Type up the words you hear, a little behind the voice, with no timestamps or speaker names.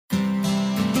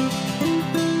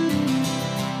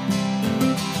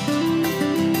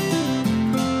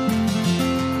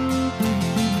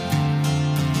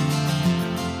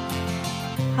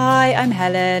Hi, I'm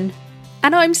Helen.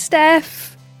 And I'm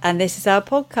Steph. And this is our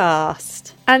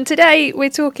podcast. And today we're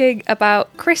talking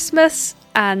about Christmas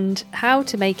and how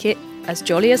to make it as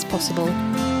jolly as possible.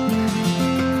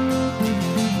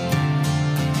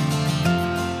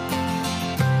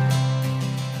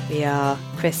 We are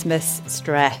Christmas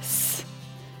stress.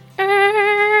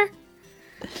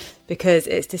 Because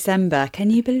it's December. Can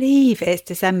you believe it's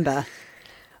December?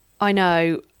 I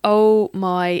know. Oh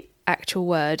my actual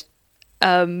word.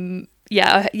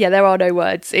 Yeah, there are no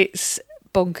words. It's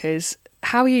bonkers.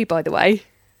 How are you, by the way?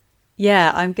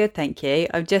 Yeah, I'm good, thank you.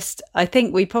 I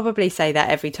think we probably say that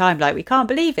every time. Like, we can't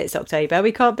believe it's October.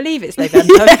 We can't believe it's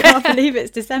November. We can't believe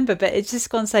it's December. But it's just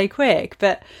gone so quick.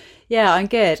 But yeah, I'm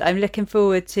good. I'm looking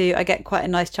forward to, I get quite a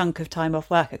nice chunk of time off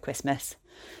work at Christmas.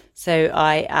 So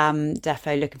I am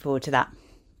defo looking forward to that.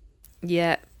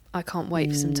 Yeah, I can't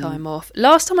wait for some time off.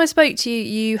 Last time I spoke to you,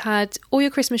 you had all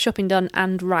your Christmas shopping done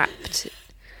and wrapped.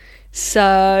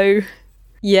 So...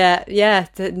 Yeah,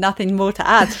 nothing more to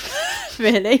add,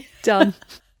 really. Done.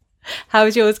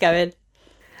 How's yours going?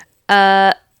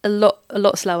 A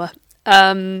lot slower.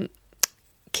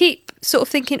 Keep sort of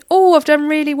thinking, oh, I've done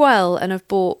really well and I've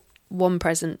bought one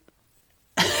present.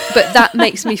 But that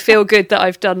makes me feel good that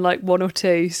I've done like one or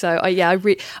two. So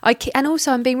and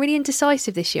also I'm being really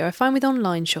indecisive this year. I find with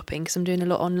online shopping, because I'm doing a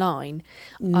lot online,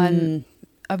 I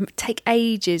take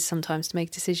ages sometimes to make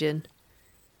a decision.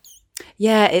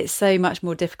 Yeah, it's so much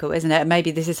more difficult, isn't it?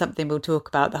 Maybe this is something we'll talk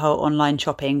about, the whole online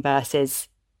shopping versus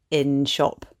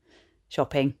in-shop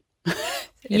shopping.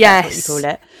 Yes. That's what you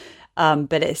call it.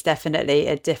 But it's definitely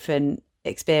a different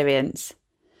experience.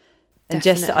 And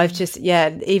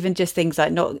even just things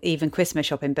like not even Christmas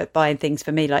shopping, but buying things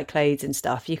for me like clothes and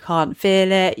stuff. You can't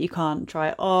feel it, you can't try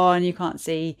it on, you can't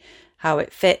see how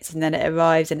it fits, and then it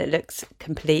arrives and it looks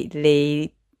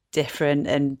completely different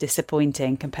and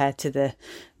disappointing compared to the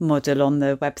model on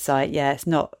the website. Yeah, it's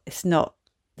not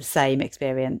the same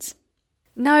experience.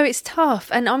 No, it's tough.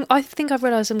 And I think I've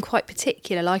realised I'm quite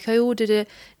particular. Like, I ordered a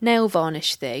nail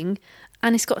varnish thing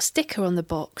and it's got a sticker on the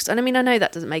box. And I mean, I know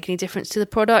that doesn't make any difference to the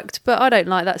product, but I don't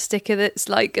like that sticker that's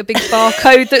like a big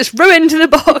barcode that's ruined the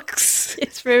box.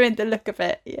 It's ruined the look of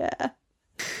it, yeah.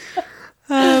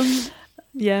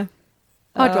 Yeah.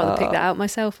 I'd rather pick that out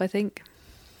myself, I think.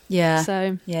 Yeah.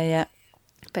 So yeah.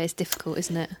 But it's difficult,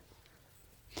 isn't it?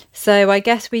 So I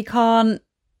guess we can't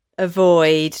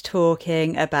avoid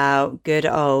talking about good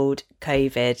old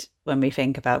COVID when we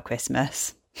think about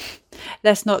Christmas.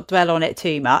 Let's not dwell on it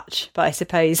too much, but I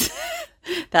suppose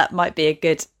that might be a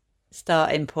good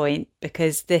starting point,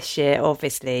 because this year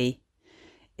obviously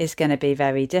is going to be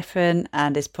very different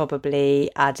and is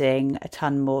probably adding a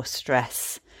ton more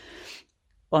stress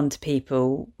onto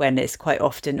people when it's quite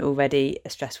often already a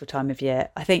stressful time of year.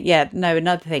 I think,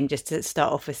 another thing just to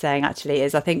start off with saying actually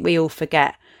is I think we all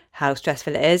forget how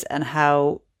stressful it is and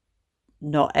how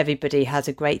not everybody has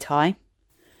a great time.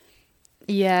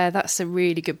 Yeah, that's a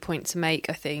really good point to make,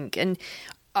 I think. And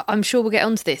I'm sure we'll get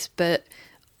onto this, but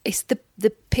it's the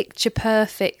picture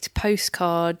perfect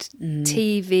postcard,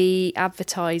 TV,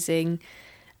 advertising.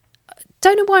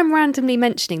 Don't know why I'm randomly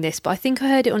mentioning this, but I think I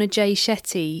heard it on a Jay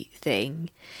Shetty thing.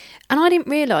 And I didn't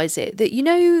realise it, that, you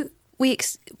know,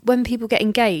 when people get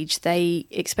engaged, they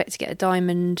expect to get a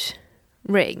diamond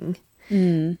ring.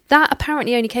 That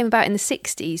apparently only came about in the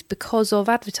 60s because of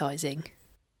advertising.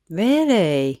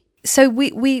 Really? So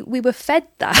we were fed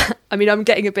that. I mean, I'm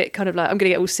getting a bit kind of like, I'm going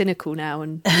to get all cynical now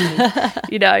and,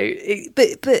 you know,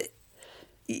 but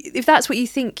if that's what you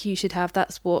think you should have,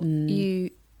 that's what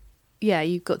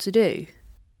you've got to do.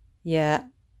 Yeah.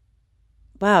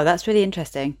 Wow, that's really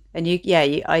interesting. And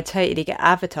I totally get,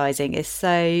 advertising is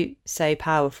so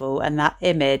powerful, and that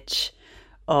image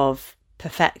of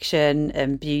perfection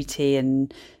and beauty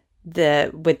and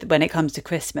when it comes to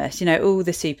Christmas, you know, all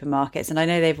the supermarkets, and I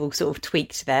know they've all sort of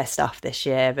tweaked their stuff this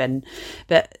year,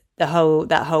 but that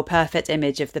whole perfect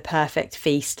image of the perfect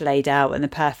feast laid out and the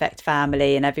perfect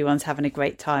family, and everyone's having a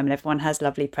great time and everyone has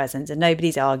lovely presents and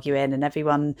nobody's arguing and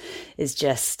everyone is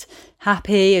just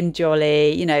happy and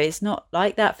jolly. You know, it's not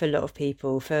like that for a lot of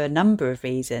people for a number of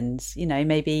reasons. You know,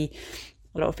 maybe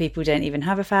a lot of people don't even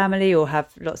have a family or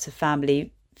have lots of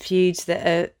family feuds that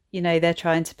are, you know, they're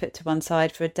trying to put to one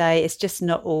side for a day. It's just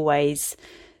not always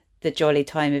the jolly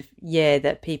time of year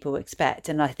that people expect.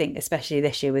 And I think especially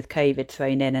this year with COVID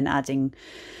thrown in and adding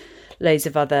loads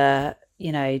of other,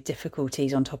 you know,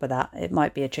 difficulties on top of that, it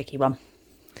might be a tricky one.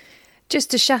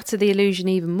 Just to shatter the illusion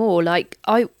even more, like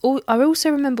I also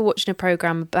remember watching a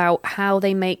programme about how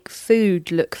they make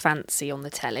food look fancy on the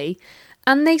telly,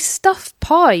 and they stuff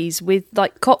pies with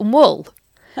like cotton wool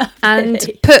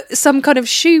and put some kind of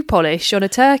shoe polish on a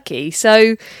turkey.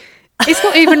 So It's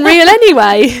not even real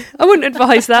anyway. I wouldn't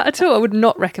advise that at all. I would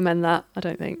not recommend that. I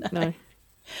don't think. No.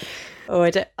 Or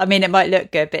I mean, it might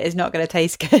look good, but it's not going to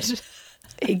taste good.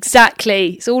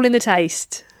 Exactly. It's all in the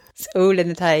taste. It's all in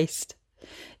the taste.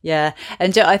 Yeah.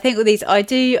 And I think with these, I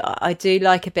do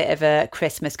like a bit of a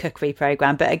Christmas cookery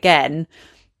program. But again,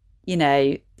 you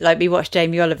know, like we watched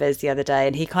Jamie Oliver's the other day,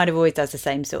 and he kind of always does the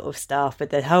same sort of stuff with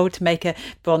the how to make a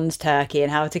bronze turkey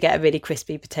and how to get a really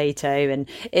crispy potato. And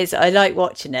I like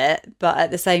watching it, but at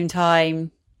the same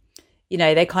time, you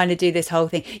know, they kind of do this whole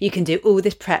thing. You can do all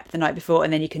this prep the night before,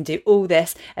 and then you can do all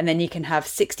this, and then you can have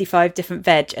 65 different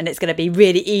veg, and it's going to be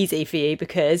really easy for you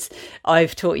because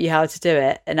I've taught you how to do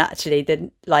it. And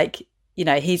actually, like, you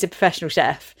know, he's a professional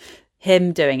chef.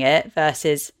 Him doing it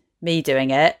versus me doing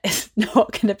it is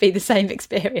not going to be the same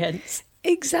experience.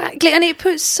 Exactly. And it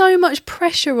puts so much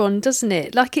pressure on, doesn't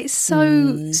it? Like, it's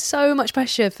so much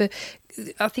pressure for...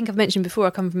 I think I've mentioned before, I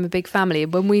come from a big family.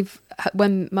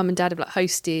 When mum and dad have like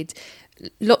hosted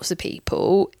lots of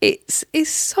people, it's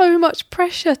so much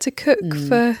pressure to cook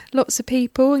for lots of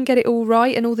people and get it all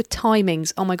right, and all the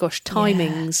timings. Oh my gosh,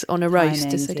 timings on a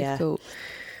roast is so difficult.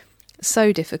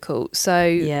 So difficult.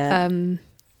 So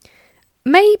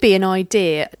maybe an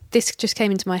idea, this just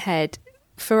came into my head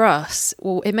for us.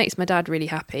 Well, it makes my dad really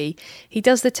happy. He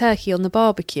does the turkey on the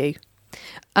barbecue.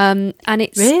 And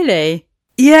it's really...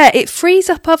 Yeah, it frees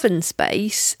up oven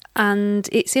space, and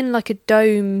it's in like a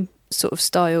dome sort of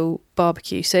style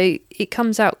barbecue. So it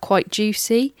comes out quite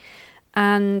juicy,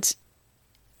 and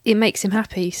it makes him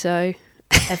happy. So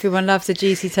everyone loves a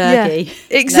juicy turkey. Yeah,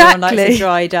 exactly. No one likes a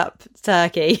dried up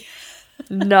turkey.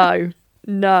 No.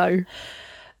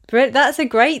 But that's a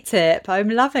great tip. I'm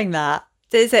loving that.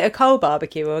 Is it a coal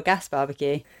barbecue or a gas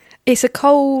barbecue? It's a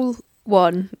coal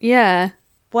one, yeah.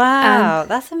 Wow,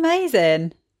 that's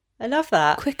amazing. I love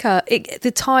that. Quicker.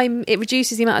 It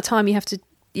reduces the amount of time you have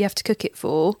to cook it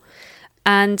for,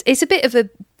 and it's a bit of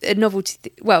a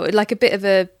novelty. Well, like a bit of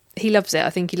a. He loves it.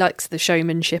 I think he likes the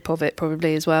showmanship of it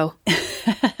probably as well.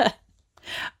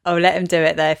 Oh, let him do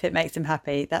it though if it makes him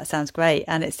happy. That sounds great,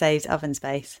 and it saves oven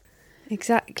space.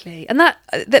 Exactly, and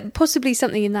that possibly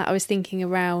something in that I was thinking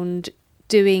around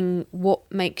doing what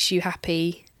makes you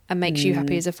happy and makes you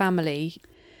happy as a family.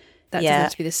 That doesn't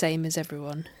have to be the same as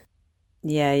everyone.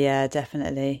 Yeah,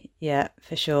 definitely. Yeah,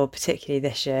 for sure, particularly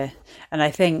this year. And I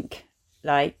think,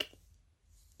 like,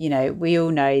 you know, we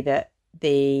all know that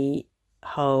the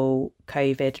whole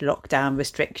COVID lockdown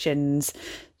restrictions,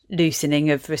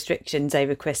 loosening of restrictions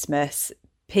over Christmas,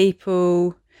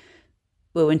 people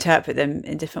will interpret them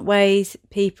in different ways.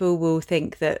 People will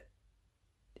think that,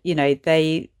 you know,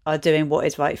 they are doing what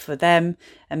is right for them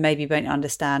and maybe won't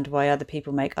understand why other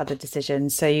people make other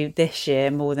decisions. So this year,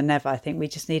 more than ever, I think we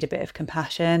just need a bit of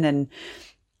compassion and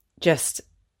just,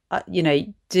 you know,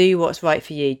 do what's right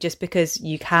for you. Just because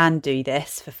you can do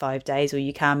this for 5 days, or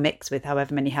you can mix with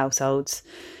however many households,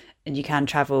 and you can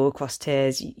travel across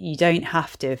tiers, you don't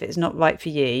have to. If it's not right for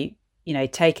you, you know,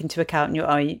 take into account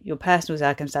your personal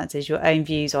circumstances, your own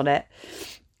views on it,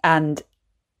 and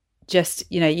just,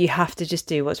 you know, you have to just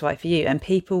do what's right for you, and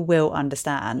people will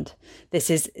understand. This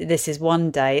is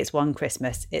one day, it's one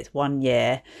Christmas, it's 1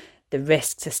 year. The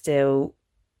risks are still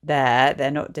there.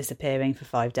 They're not disappearing for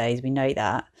 5 days. We know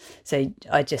that. So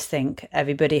I just think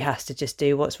everybody has to just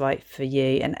do what's right for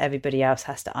you, and everybody else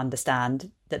has to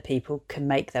understand that people can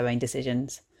make their own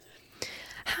decisions.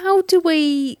 How do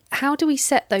we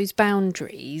set those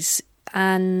boundaries?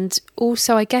 And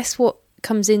also, I guess what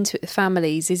comes into it with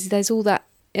families is there's all that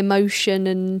emotion,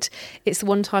 and it's the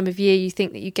one time of year you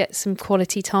think that you get some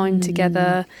quality time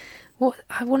together.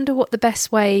 I wonder what the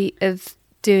best way of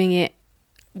doing it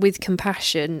with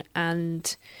compassion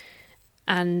and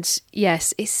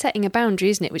yes, it's setting a boundary,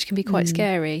 isn't it, which can be quite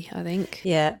scary, I think.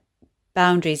 Yeah,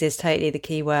 boundaries is totally the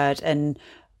key word, and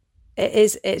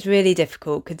it's really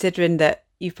difficult considering that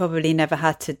you've probably never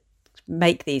had to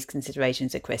make these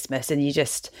considerations at Christmas, and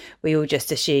we all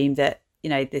just assume that, you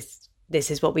know, this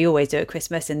is what we always do at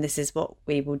Christmas and this is what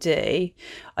we will do.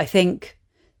 I think,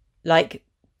 like,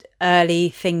 early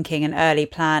thinking and early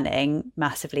planning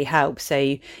massively helps. So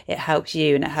it helps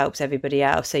you and it helps everybody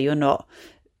else. So you're not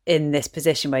in this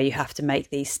position where you have to make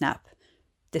these snap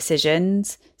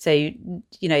decisions. So,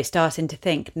 you know, starting to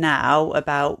think now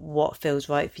about what feels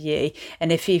right for you.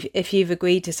 And if you've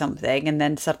agreed to something and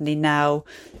then suddenly now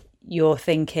you're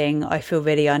thinking, I feel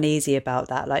really uneasy about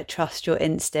that, like, trust your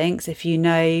instincts. If you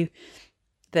know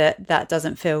that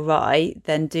doesn't feel right,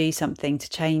 then do something to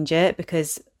change it,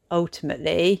 because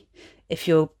ultimately, if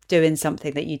you're doing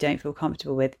something that you don't feel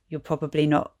comfortable with, you're probably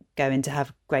not going to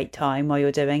have a great time while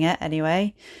you're doing it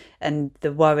anyway, and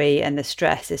the worry and the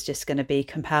stress is just going to be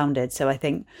compounded. So I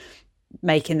think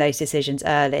making those decisions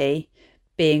early,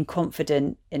 being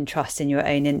confident in trusting your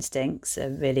own instincts are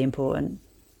really important.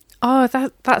 Oh,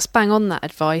 that's bang on, that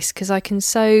advice, because I've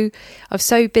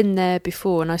so been there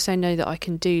before, and I so know that I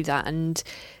can do that, and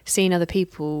seeing other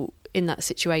people in that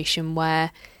situation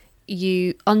where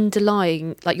you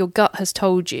underlying, like, your gut has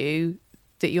told you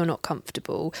that you're not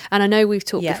comfortable. And I know we've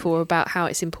talked before about how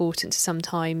it's important to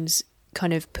sometimes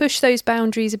kind of push those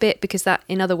boundaries a bit, because that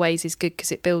in other ways is good,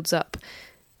 because it builds up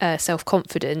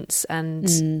self-confidence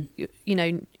and you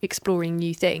know, exploring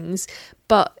new things.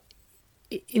 But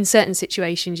in certain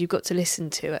situations you've got to listen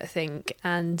to it, I think,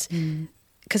 and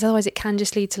because otherwise it can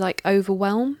just lead to like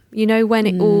overwhelm, you know, when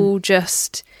it all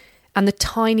just, and the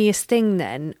tiniest thing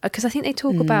then, because I think they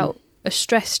talk about a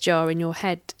stress jar in your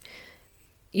head.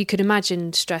 You could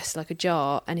imagine stress like a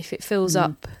jar, and if it fills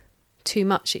up too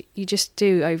much, you just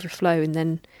do overflow, and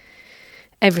then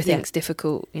everything's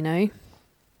difficult, you know.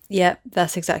 Yeah,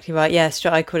 that's exactly right. Yeah,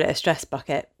 I call it a stress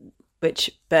bucket, but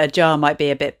a jar might be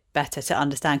a bit better to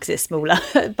understand because it's smaller.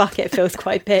 Bucket feels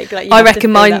quite big. Like, I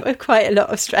reckon mine with quite a lot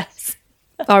of stress.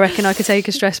 I reckon I could take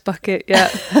a stress bucket. Yeah,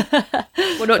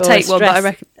 well, not take one, but I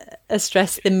reckon a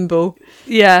stress thimble.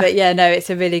 Yeah, but yeah, no, it's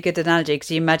a really good analogy,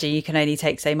 because you imagine you can only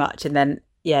take so much, and then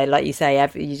like you say,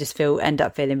 you just end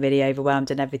up feeling really overwhelmed,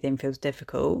 and everything feels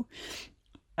difficult.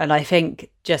 And I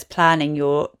think just planning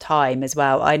your time as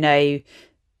well. I know,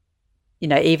 you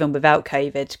know, even without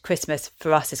COVID, Christmas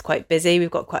for us is quite busy. We've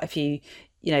got quite a few,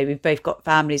 you know, we've both got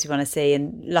families we want to see,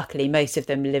 and luckily most of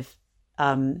them live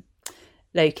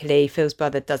locally. Phil's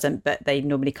brother doesn't, but they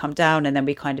normally come down, and then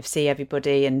we kind of see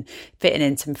everybody and fitting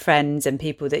in some friends and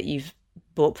people that you've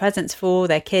bought presents for,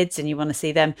 their kids, and you want to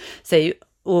see them. So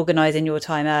organising your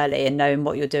time early and knowing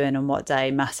what you're doing on what day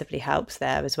massively helps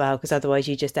there as well, because otherwise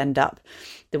you just end up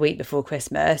the week before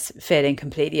Christmas feeling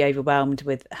completely overwhelmed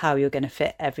with how you're going to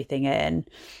fit everything in,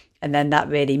 and then that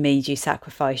really means you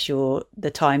sacrifice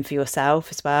the time for yourself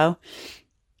as well,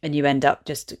 and you end up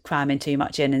just cramming too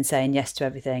much in and saying yes to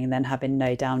everything and then having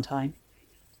no downtime.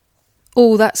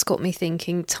 Oh, that's got me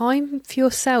thinking. Time for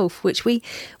yourself, which we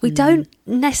don't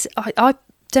necessarily. I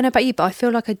don't know about you, but I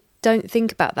feel like I don't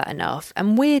think about that enough.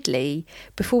 And weirdly,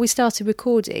 before we started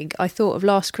recording, I thought of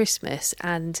last Christmas,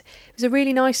 and it was a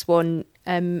really nice one.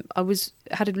 I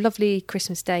had a lovely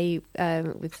Christmas day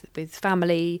with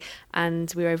family,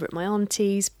 and we were over at my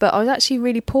auntie's, but I was actually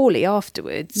really poorly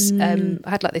afterwards. I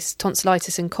had like this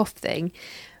tonsillitis and cough thing,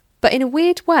 but in a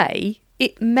weird way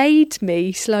it made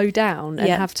me slow down and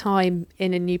have time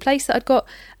in a new place that I'd got.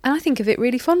 And I think of it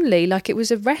really fondly, like it was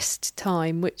a rest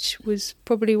time, which was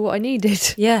probably what I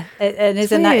needed. Yeah, and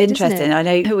isn't that interesting? I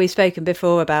know we've spoken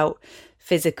before about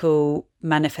physical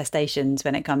manifestations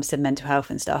when it comes to mental health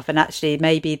and stuff, and actually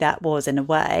maybe that was, in a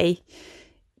way,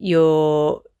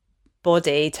 your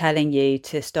body telling you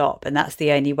to stop, and that's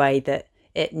the only way that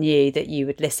it knew that you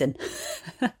would listen.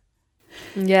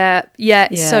 Yeah,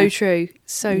 so true,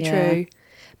 true.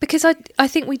 Because I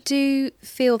think we do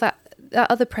feel that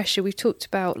other pressure we've talked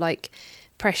about, like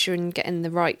pressure in getting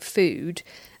the right food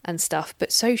and stuff,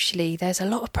 but socially there's a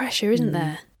lot of pressure, isn't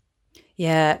there?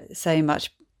 Yeah, so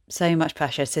much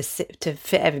pressure to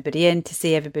fit everybody in, to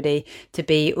see everybody, to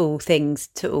be all things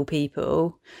to all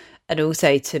people, and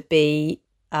also to be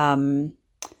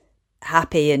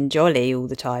happy and jolly all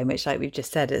the time, which, like we've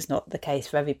just said, is not the case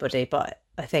for everybody. But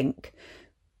I think,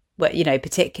 well, you know,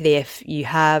 particularly if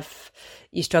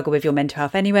you struggle with your mental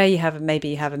health anyway, maybe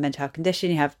you have a mental health condition,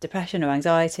 you have depression or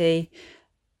anxiety,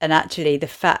 and actually the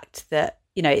fact that,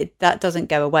 you know, that doesn't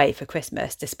go away for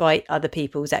Christmas, despite other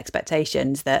people's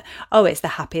expectations that, oh, it's the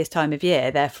happiest time of year,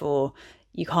 therefore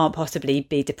you can't possibly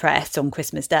be depressed on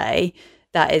Christmas Day.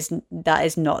 That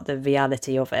is not the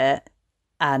reality of it.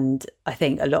 And I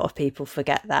think a lot of people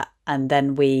forget that. And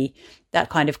then that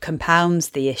kind of compounds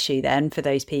the issue then for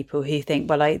those people who think,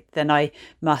 well, I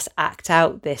must act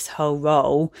out this whole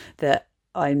role that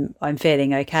I'm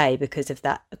feeling okay because of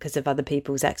that, because of other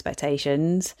people's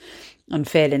expectations. I'm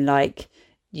feeling like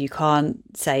you can't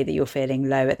say that you're feeling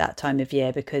low at that time of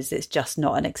year because it's just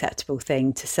not an acceptable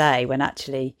thing to say, when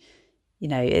actually, you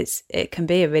know, it can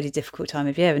be a really difficult time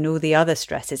of year, and all the other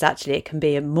stresses, actually it can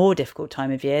be a more difficult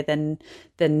time of year than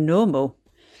normal.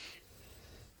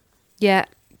 Yeah,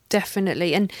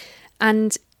 definitely.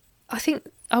 And I think,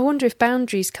 I wonder if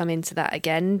boundaries come into that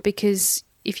again, because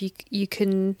if you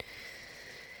can,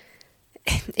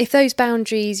 if those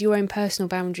boundaries, your own personal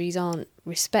boundaries, aren't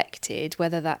respected,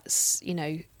 whether that's, you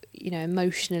know,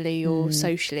 emotionally or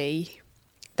socially,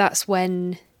 that's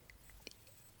when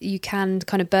you can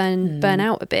kind of burn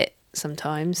out a bit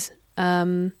sometimes.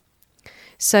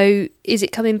 So is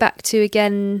it coming back to,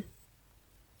 again,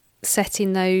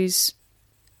 setting those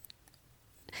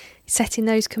setting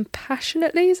those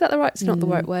compassionately. Is that the right? It's not the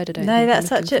right word. I don't. No, think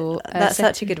that's I'm such looking a for. that's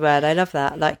such a good word. I love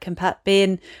that. Like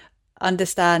being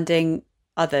understanding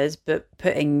others, but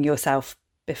putting yourself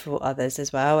before others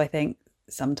as well. I think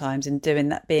sometimes in doing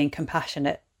that, being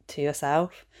compassionate to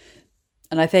yourself.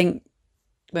 And I think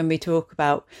when we talk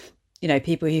about, you know,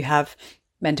 people who have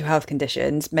mental health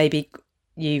conditions, maybe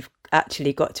you've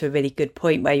actually got to a really good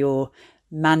point where you're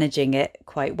managing it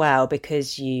quite well,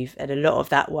 because and a lot of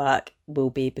that work will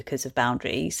be because of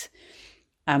boundaries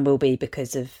and will be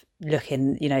because of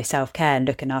looking, you know, self-care and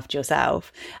looking after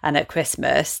yourself. And at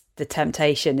Christmas, the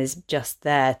temptation is just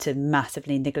there to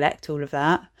massively neglect all of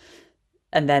that.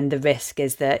 And then the risk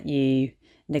is that you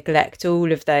neglect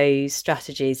all of those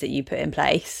strategies that you put in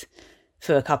place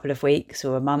for a couple of weeks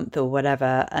or a month or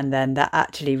whatever, and then that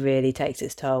actually really takes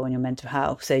its toll on your mental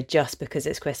health. So just because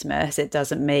it's Christmas, it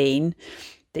doesn't mean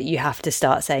that you have to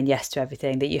start saying yes to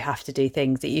everything, that you have to do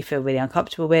things that you feel really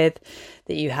uncomfortable with,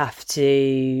 that you have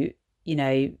to, you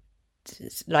know,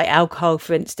 like alcohol,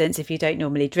 for instance, if you don't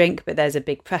normally drink, but there's a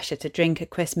big pressure to drink at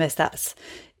Christmas, that's,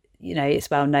 you know, it's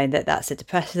well known that that's a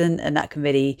depressant and that can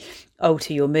really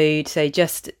alter your mood. So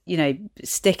just, you know,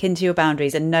 sticking to your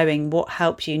boundaries and knowing what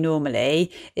helps you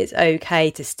normally. It's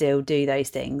okay to still do those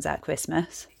things at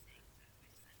Christmas.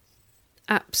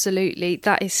 Absolutely.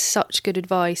 That is such good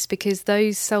advice, because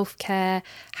those self-care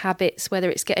habits, whether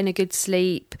it's getting a good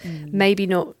sleep, maybe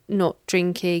not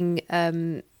drinking,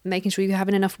 making sure you're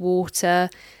having enough water,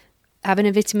 having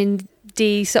a vitamin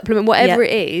D supplement, whatever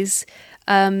it is,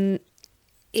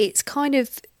 it's kind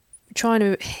of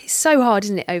it's so hard,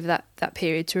 isn't it, over that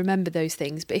period to remember those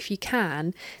things. But if you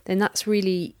can, then that's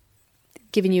really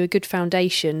giving you a good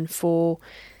foundation for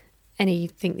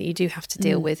anything that you do have to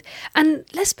deal with. And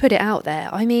let's put it out there.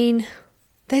 I mean,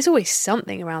 there's always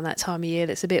something around that time of year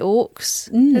that's a bit orcs.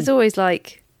 There's always,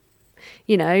 like,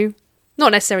 you know,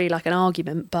 not necessarily like an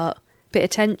argument, but a bit of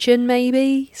tension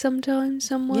maybe sometimes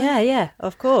somewhere. Yeah,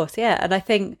 of course. Yeah. And I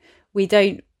think we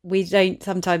don't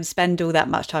sometimes spend all that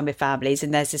much time with families,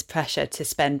 and there's this pressure to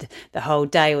spend the whole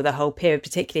day or the whole period,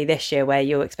 particularly this year, where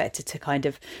you're expected to kind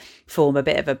of form a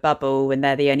bit of a bubble and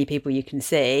they're the only people you can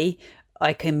see.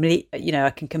 I can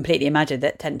completely imagine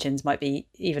that tensions might be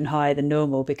even higher than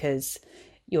normal, because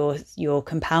you're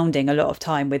compounding a lot of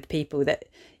time with people that,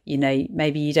 you know,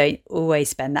 maybe you don't always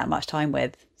spend that much time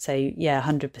with. So yeah,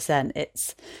 100%.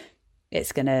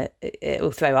 It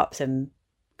will throw up some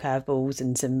curveballs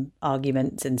and some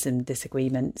arguments and some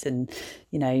disagreements, and,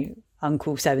 you know,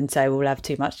 Uncle so-and-so will have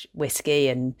too much whiskey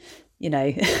and, you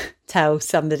know, tell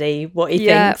somebody what he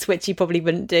thinks, which he probably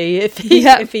wouldn't do if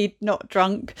he'd not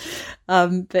drunk.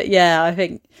 But yeah, I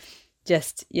think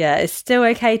it's still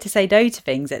okay to say no to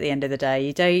things at the end of the day.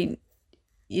 You don't,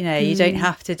 you know, you don't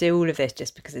have to do all of this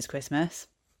just because it's Christmas.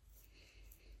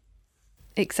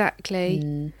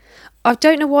 Exactly. I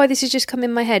don't know why this has just come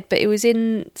in my head, but it was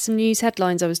in some news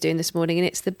headlines I was doing this morning, and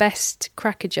it's the best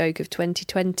cracker joke of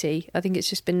 2020. I think it's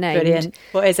just been named. Brilliant.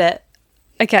 What is it?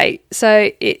 Okay,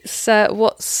 so it's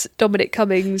what's Dominic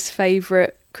Cummings'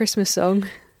 favourite Christmas song?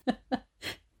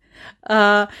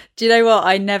 Do you know what?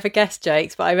 I never guess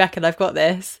jokes, but I reckon I've got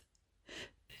this.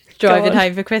 Driving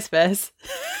home for Christmas.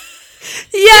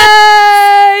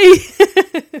 Yay!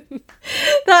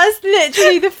 That's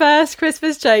literally the first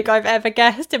Christmas joke I've ever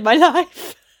guessed in my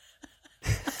life.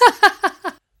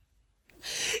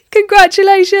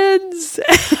 Congratulations!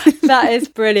 That is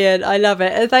brilliant. I love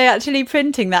it. Are they actually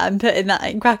printing that and putting that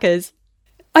in crackers?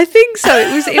 I think so.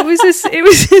 It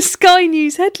was a Sky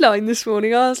News headline this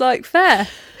morning. I was like, fair.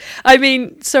 I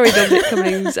mean, sorry, Dominic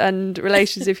Cummings and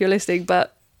relations if you're listening,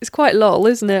 but it's quite lol,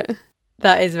 isn't it?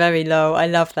 That is very low. I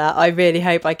love that. I really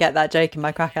hope I get that joke in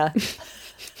my cracker.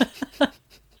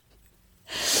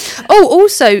 Oh,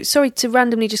 also, sorry to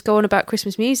randomly just go on about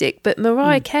Christmas music, but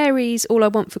Mariah Carey's All I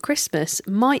Want for Christmas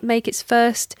might make its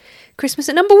first Christmas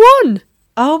at number 1.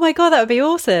 Oh my God, that would be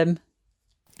awesome.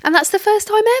 And that's the first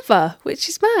time ever, which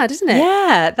is mad, isn't it?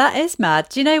 Yeah, that is mad.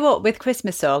 Do you know what? With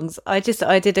Christmas songs, I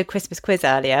did a Christmas quiz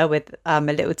earlier with a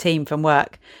little team from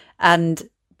work, and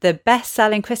the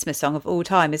best-selling Christmas song of all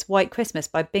time is White Christmas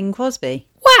by Bing Crosby.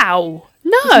 Wow.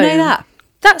 No. Did you know that?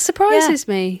 That surprises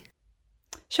me.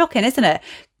 Shocking, isn't it?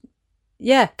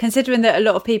 Yeah, considering that a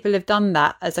lot of people have done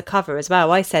that as a cover as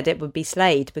well. I said it would be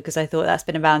Slade because I thought that's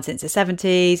been around since the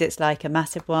 70s. It's like a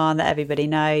massive one that everybody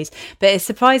knows. But it's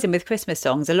surprising with Christmas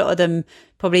songs. A lot of them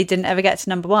probably didn't ever get to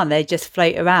number 1. They just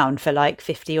float around for like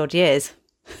 50 odd years.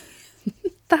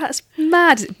 That's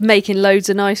mad. Making loads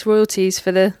of nice royalties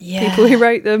for the people who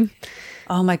wrote them.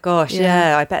 Oh my gosh,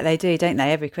 yeah, I bet they do, don't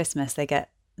they? Every Christmas they get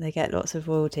lots of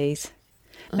royalties.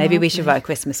 Maybe we should write a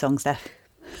Christmas song, Steph.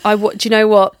 Do you know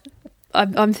what?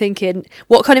 I'm thinking,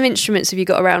 what kind of instruments have you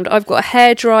got around? I've got a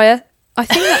hairdryer. I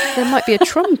think that there might be a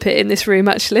trumpet in this room,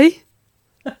 actually.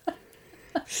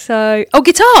 So,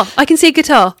 guitar. I can see a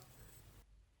guitar.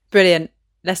 Brilliant.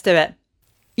 Let's do it.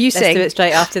 Let's do it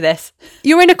straight after this.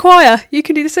 You're in a choir. You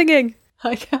can do the singing.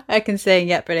 I can sing.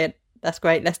 Yeah, brilliant. That's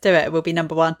great. Let's do it. We'll be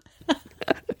number one.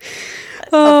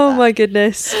 Oh, my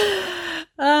goodness.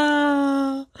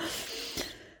 What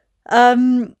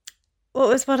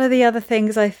was one of the other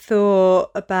things I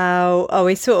thought about? Oh,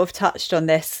 we sort of touched on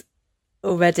this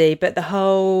already, but the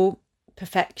whole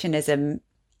perfectionism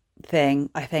thing,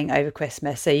 I think, over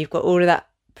Christmas. So you've got all of that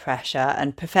pressure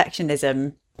and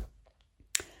perfectionism.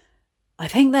 I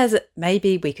think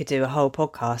maybe we could do a whole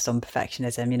podcast on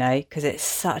perfectionism, because it's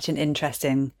such an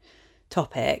interesting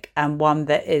topic and one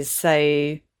that is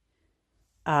so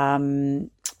not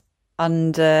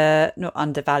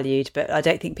undervalued, but I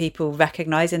don't think people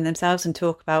recognise in themselves and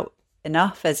talk about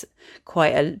enough as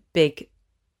quite a big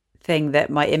thing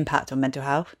that might impact on mental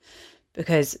health.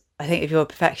 Because I think if you're a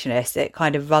perfectionist, it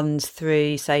kind of runs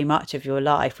through so much of your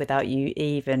life without you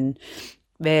even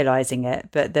realising it.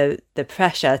 But the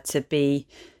pressure to be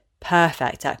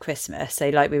perfect at Christmas, so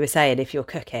like we were saying, if you're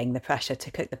cooking, the pressure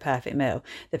to cook the perfect meal,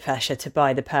 the pressure to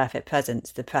buy the perfect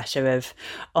presents, the pressure of,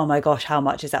 oh my gosh, how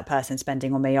much is that person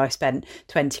spending on me? I spent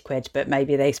 20 quid, but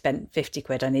maybe they spent 50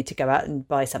 quid. I need to go out and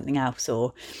buy something else.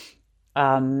 Or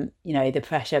the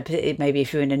pressure, maybe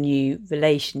if you're in a new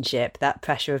relationship, that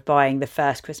pressure of buying the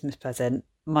first Christmas present,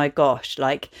 my gosh,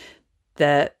 like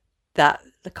the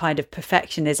kind of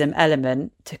perfectionism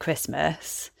element to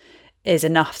Christmas is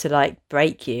enough to like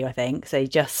break you, I think. So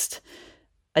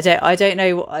I don't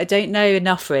know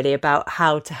enough really about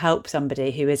how to help somebody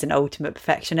who is an ultimate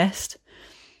perfectionist,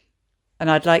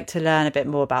 and I'd like to learn a bit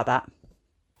more about that.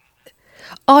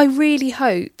 I really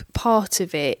hope part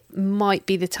of it might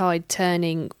be the tide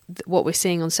turning what we're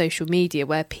seeing on social media,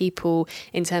 where people,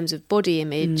 in terms of body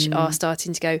image, are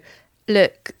starting to go,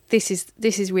 look, this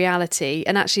is reality,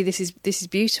 and actually this is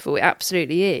beautiful. It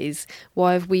absolutely is.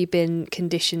 Why have we been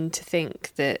conditioned to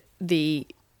think that the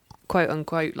quote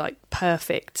unquote like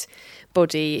perfect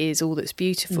body is all that's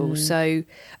beautiful? So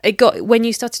when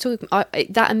you started talking,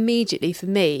 that immediately for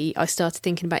me, I started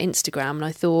thinking about Instagram, and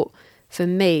I thought, for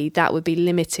me, that would be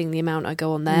limiting the amount I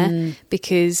go on there,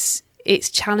 because it's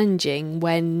challenging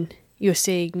when you're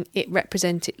seeing it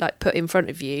represented, like put in front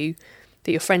of you,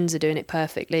 that your friends are doing it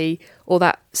perfectly, or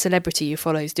that celebrity you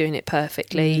follow is doing it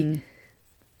perfectly.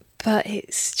 But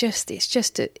it's just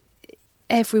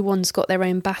everyone's got their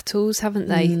own battles, haven't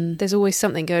they? There's always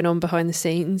something going on behind the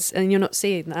scenes, and you're not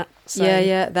seeing that. So.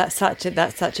 Yeah, that's such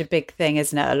a big thing,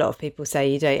 isn't it? A lot of people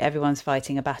say everyone's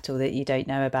fighting a battle that you don't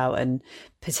know about, and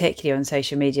particularly on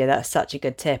social media, that's such a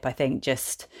good tip. I think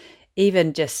just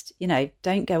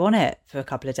don't go on it for a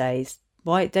couple of days.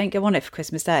 Why don't go on it for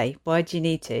Christmas Day? Why do you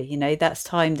need to? That's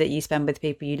time that you spend with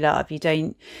people you love. You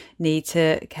don't need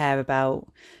to care about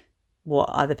what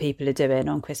other people are doing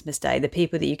on Christmas Day. The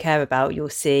people that you care about, you'll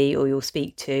see, or you'll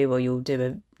speak to, or you'll do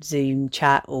a Zoom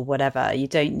chat or whatever. You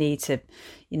don't need to,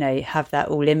 have that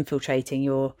all infiltrating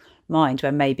your mind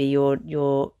when maybe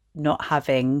you're not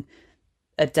having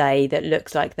a day that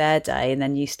looks like their day, and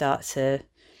then you start to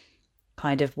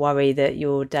kind of worry that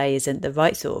your day isn't the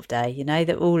right sort of day,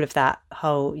 that all of that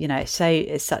whole,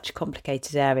 it's such a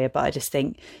complicated area. But I just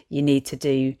think you need to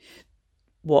do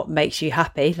what makes you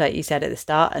happy, like you said at the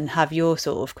start, and have your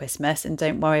sort of Christmas, and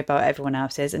don't worry about everyone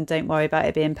else's, and don't worry about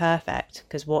it being perfect,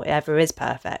 because whatever is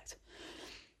perfect.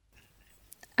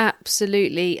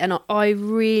 Absolutely. And I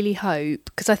really hope,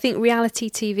 because I think reality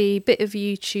TV, bit of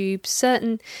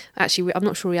YouTube, actually I'm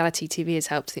not sure reality TV has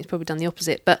helped. I think it's probably done the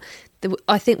opposite, but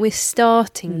I think we're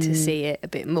starting to see it a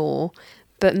bit more,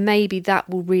 but maybe that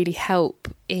will really help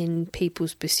in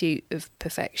people's pursuit of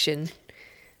perfection,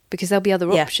 because there'll be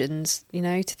other options,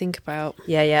 to think about.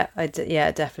 I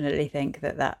definitely think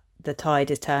that the tide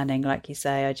is turning, like you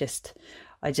say. I just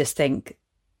think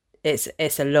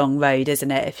it's a long road, isn't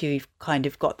it? If you've kind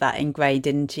of got that ingrained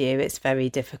into you, it's very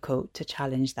difficult to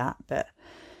challenge that. But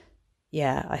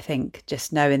yeah, I think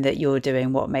just knowing that you're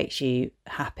doing what makes you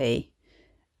happy,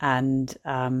 and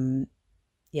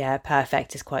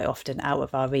perfect is quite often out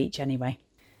of our reach anyway.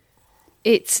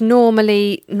 It's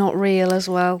normally not real as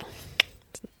well,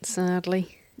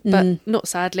 sadly. But not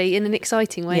sadly, in an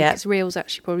exciting way, because real's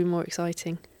actually probably more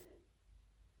exciting.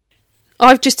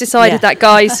 I've just decided that,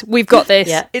 guys, we've got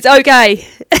this. It's okay.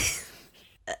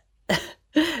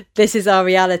 This is our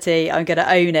reality. I'm going to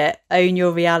own it. Own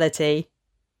your reality.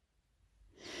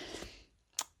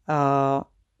 Should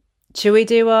we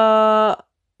do our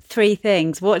 3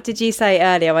 things? What did you say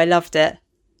earlier? I loved it.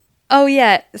 Oh,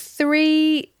 yeah.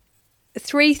 3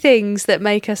 3 things that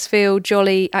make us feel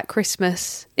jolly at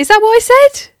Christmas. Is that what I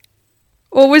said?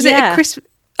 Or was it a Christmas?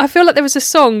 I feel like there was a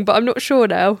song, but I'm not sure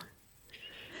now.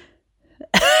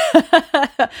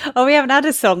 Oh, we haven't had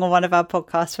a song on one of our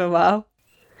podcasts for a while.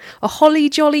 A holly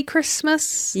jolly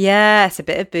Christmas? Yes, a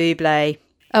bit of Bublé.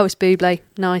 Oh, it's Bublé.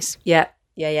 Nice. Yeah.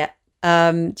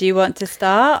 Do you want to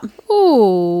start?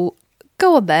 Oh,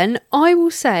 go on then. I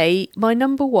will say my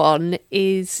number 1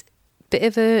 is a bit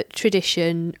of a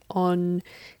tradition on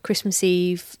Christmas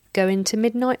Eve, going to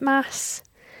midnight mass.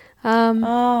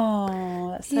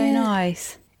 Oh, that's so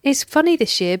nice. It's funny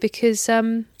this year because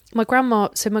my grandma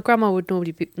would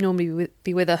normally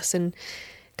be with us and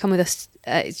come with us.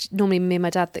 It's normally me and my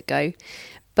dad that go,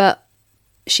 but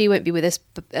she won't be with us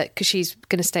because she's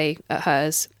going to stay at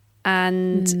hers,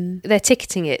 and they're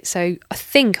ticketing it. So I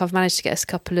think I've managed to get us a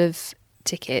couple of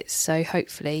tickets. So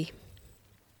hopefully,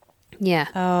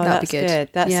 that'll be good.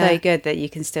 That's so good that you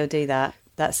can still do that.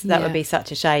 That would be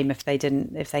such a shame if they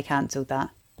cancelled that.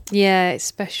 Yeah, it's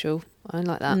special. I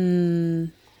like that.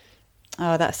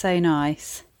 Oh, that's so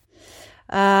nice.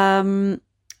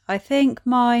 I think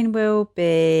mine will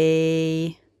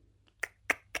be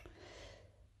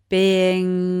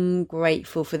being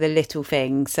grateful for the little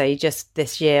things. So just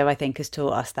this year, I think, has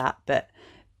taught us that, but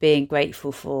being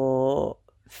grateful for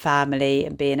family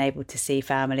and being able to see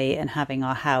family and having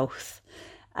our health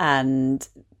and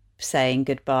saying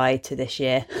goodbye to this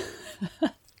year.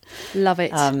 Love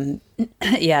it.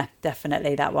 Yeah,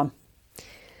 definitely that one.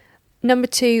 Number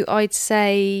 2, I'd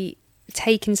say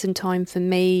taking some time for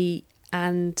me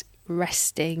and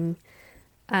resting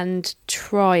and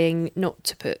trying not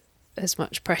to put as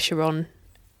much pressure on,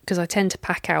 because I tend to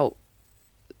pack out,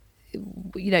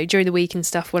 during the week and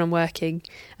stuff when I'm working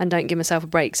and don't give myself a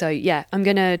break. So yeah, I'm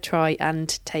going to try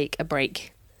and take a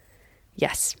break.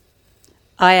 Yes.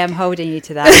 I am holding you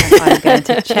to that, and I'm going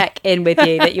to check in with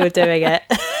you that you're doing it.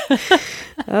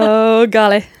 Oh,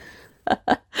 golly.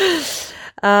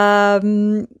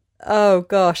 Oh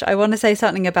gosh, I want to say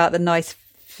something about the nice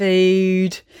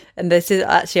food, and this is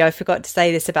actually, I forgot to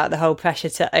say this about the whole pressure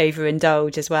to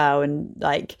overindulge as well, and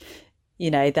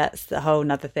that's the whole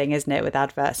nother thing, isn't it, with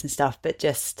adverts and stuff, but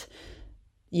just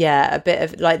a bit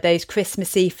of like those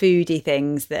Christmassy foodie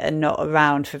things that are not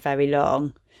around for very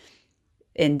long,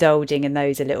 indulging in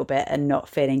those a little bit and not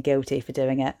feeling guilty for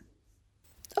doing it.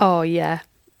 Oh yeah,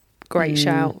 great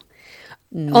shout.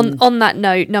 On that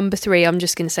note, number 3, I'm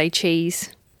just going to say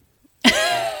cheese.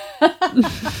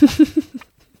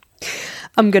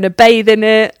 I'm going to bathe in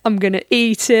it. I'm going to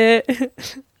eat it.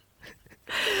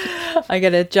 I'm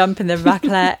going to jump in the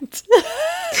raclette.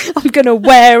 I'm going to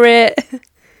wear it.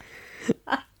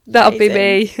 That'll be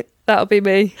me. That'll be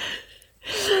me.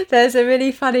 There's a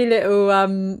really funny little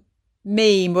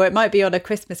meme, or it might be on a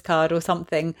Christmas card or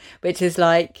something, which is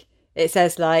like, it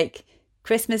says like,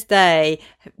 Christmas Day,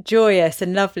 joyous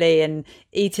and lovely, and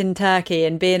eating turkey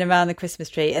and being around the Christmas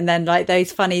tree, and then like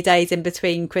those funny days in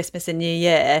between Christmas and New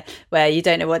Year where you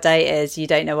don't know what day it is, you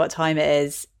don't know what time it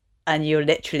is, and you're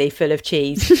literally full of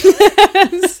cheese.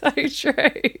 So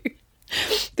true.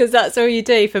 Because that's all you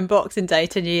do from Boxing Day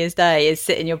to New Year's Day is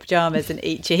sit in your pyjamas and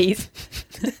eat cheese.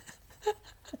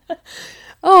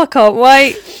 Oh, I can't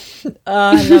wait. Oh,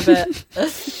 I love it.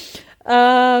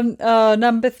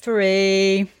 Number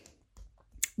 3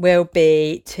 will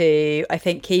be to, I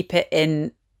think, keep it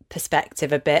in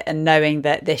perspective a bit, and knowing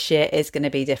that this year is going to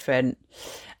be different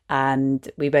and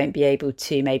we won't be able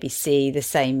to maybe see the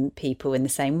same people in the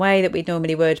same way that we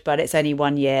normally would, but it's only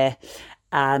one year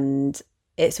and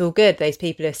it's all good. Those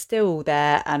people are still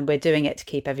there and we're doing it to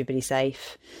keep everybody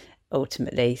safe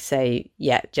ultimately. So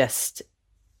yeah, just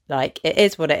like, it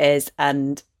is what it is,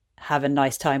 and have a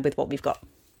nice time with what we've got.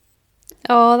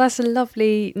 Oh, that's a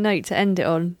lovely note to end it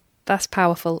on. That's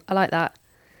powerful. I like that.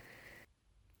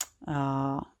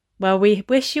 Well, we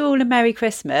wish you all a Merry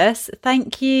Christmas.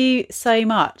 Thank you so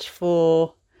much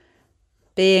for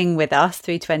being with us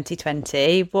through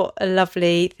 2020. What a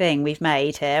lovely thing we've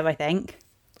made here, I think.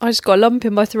 I just got a lump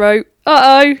in my throat.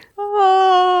 Uh-oh.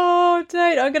 Oh,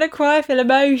 don't. I'm going to cry. I feel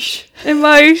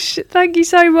Emotion. Thank you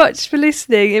so much for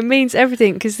listening. It means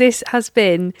everything, because this has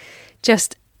been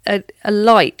just a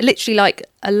light, literally like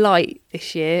a light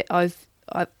this year. I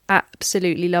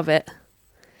absolutely love it.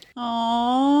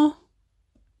 Oh,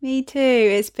 me too.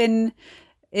 It's been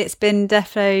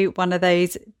definitely one of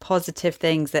those positive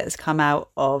things that has come out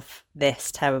of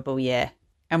this terrible year.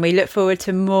 And we look forward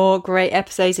to more great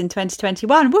episodes in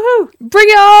 2021. Woohoo! Bring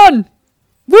it on!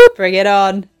 Woo! Bring it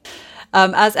on.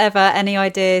 As ever, any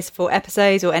ideas for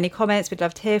episodes or any comments, we'd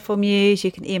love to hear from you.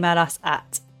 You can email us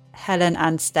at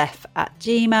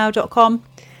helenandsteph@gmail.com.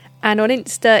 And on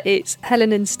Insta, it's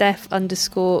Helen and Steph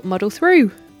 _model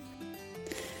through.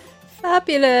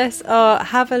 Fabulous. Oh,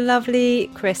 have a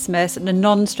lovely Christmas and a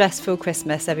non-stressful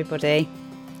Christmas, everybody.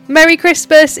 Merry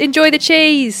Christmas. Enjoy the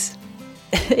cheese.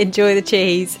 Enjoy the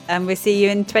cheese. And we'll see you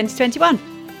in 2021.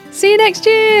 See you next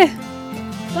year.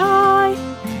 Bye.